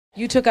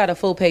You took out a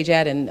full-page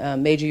ad in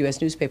major U.S.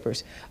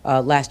 newspapers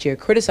last year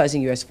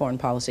criticizing U.S. foreign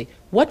policy.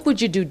 What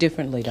would you do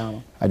differently,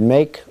 Donald? I'd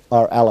make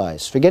our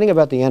allies, forgetting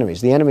about the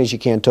enemies you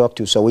can't talk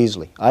to so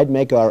easily, I'd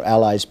make our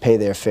allies pay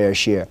their fair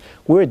share.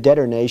 We're a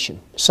debtor nation.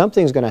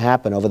 Something's going to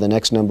happen over the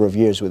next number of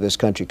years with this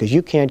country, because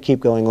you can't keep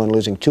going on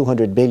losing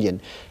 $200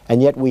 billion,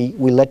 and yet we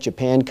let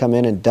Japan come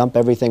in and dump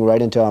everything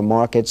right into our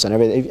markets and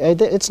everything.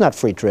 It's not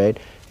free trade.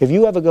 If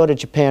you ever go to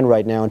Japan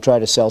right now and try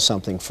to sell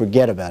something,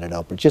 forget about it,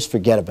 Oprah. Just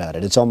forget about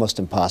it. It's almost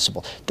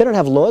impossible. They don't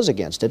have laws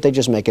against it. They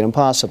just make it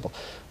impossible.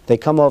 They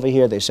come over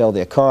here, they sell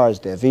their cars,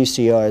 their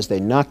VCRs,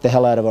 they knock the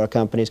hell out of our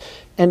companies.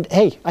 And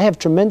hey, I have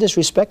tremendous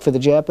respect for the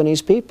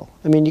Japanese people.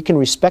 I mean, you can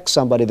respect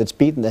somebody that's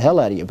beating the hell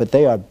out of you, but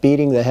they are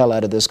beating the hell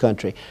out of this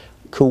country.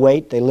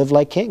 Kuwait, they live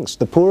like kings.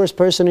 The poorest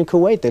person in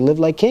Kuwait, they live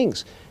like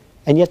kings.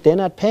 And yet they're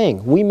not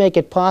paying. We make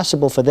it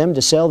possible for them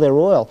to sell their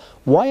oil.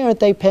 Why aren't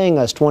they paying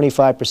us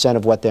 25%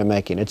 of what they're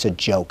making? It's a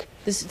joke.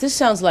 This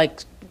sounds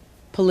like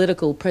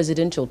political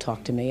presidential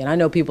talk to me, and I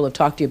know people have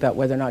talked to you about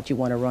whether or not you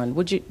want to run.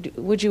 Would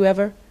you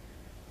ever?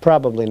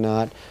 Probably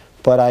not,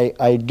 but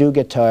I do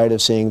get tired of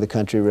seeing the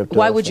country ripped off.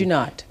 Why would you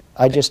not?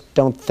 I just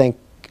don't think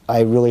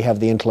I really have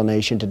the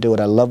inclination to do it.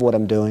 I love what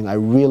I'm doing. I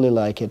really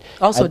like it.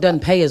 Also, it doesn't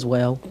pay as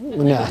well.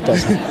 No, it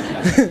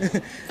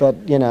doesn't. But,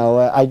 you know,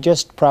 I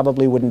just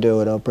probably wouldn't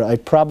do it, Oprah. I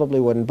probably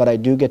wouldn't, but I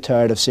do get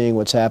tired of seeing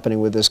what's happening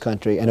with this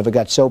country. And if it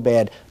got so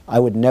bad, I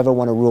would never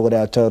want to rule it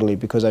out totally,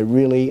 because I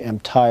really am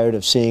tired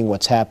of seeing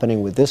what's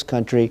happening with this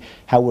country,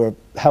 how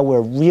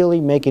we're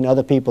really making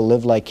other people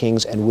live like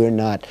kings, and we're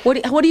not.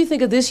 What do you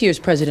think of this year's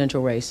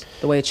presidential race,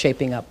 the way it's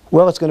shaping up?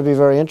 Well, it's going to be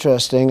very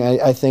interesting.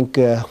 I think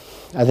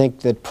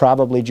that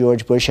probably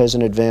George Bush has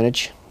an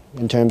advantage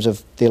in terms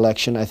of the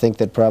election. I think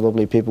that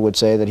probably people would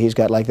say that he's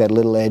got like that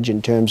little edge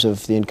in terms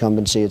of the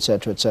incumbency, et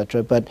cetera, et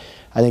cetera. But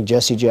I think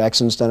Jesse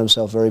Jackson's done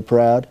himself very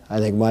proud. I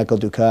think Michael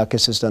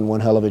Dukakis has done one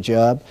hell of a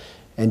job.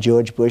 And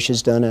George Bush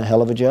has done a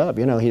hell of a job.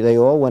 You know, they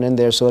all went in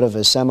there sort of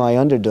as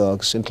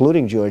semi-underdogs,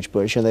 including George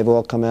Bush, and they've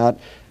all come out.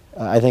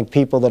 I think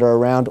people that are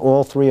around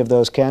all three of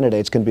those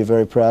candidates can be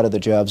very proud of the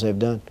jobs they've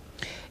done.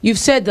 You've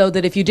said, though,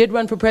 that if you did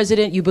run for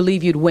president, you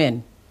believe you'd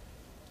win.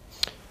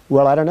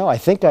 Well, I don't know. I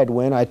think I'd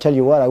win. I tell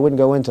you what, I wouldn't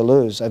go in to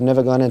lose. I've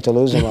never gone in to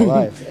lose in my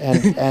life.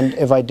 And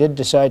if I did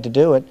decide to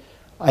do it,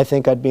 I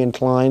think I'd be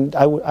inclined,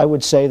 I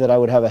would say that I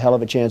would have a hell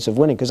of a chance of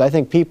winning, because I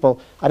think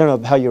people, I don't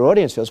know how your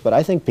audience feels, but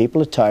I think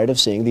people are tired of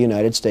seeing the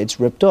United States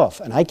ripped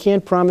off. And I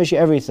can't promise you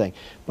everything,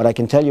 but I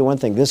can tell you one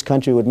thing: this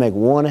country would make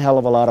one hell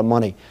of a lot of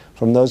money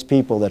from those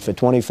people that for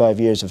 25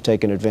 years have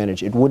taken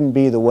advantage. It wouldn't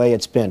be the way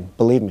it's been,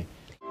 believe me.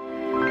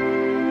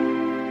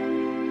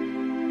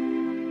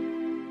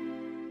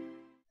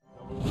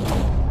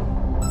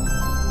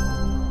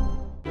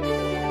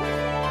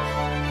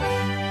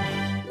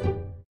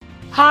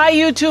 Hi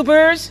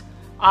YouTubers!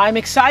 I'm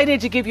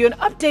excited to give you an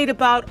update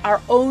about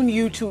our own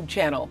YouTube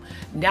channel.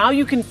 Now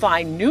you can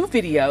find new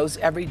videos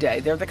every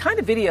day. They're the kind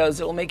of videos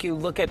that will make you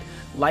look at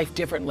life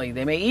differently.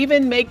 They may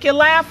even make you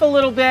laugh a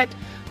little bit.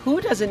 Who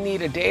doesn't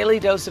need a daily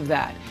dose of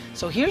that?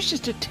 So here's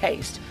just a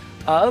taste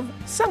of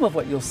some of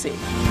what you'll see.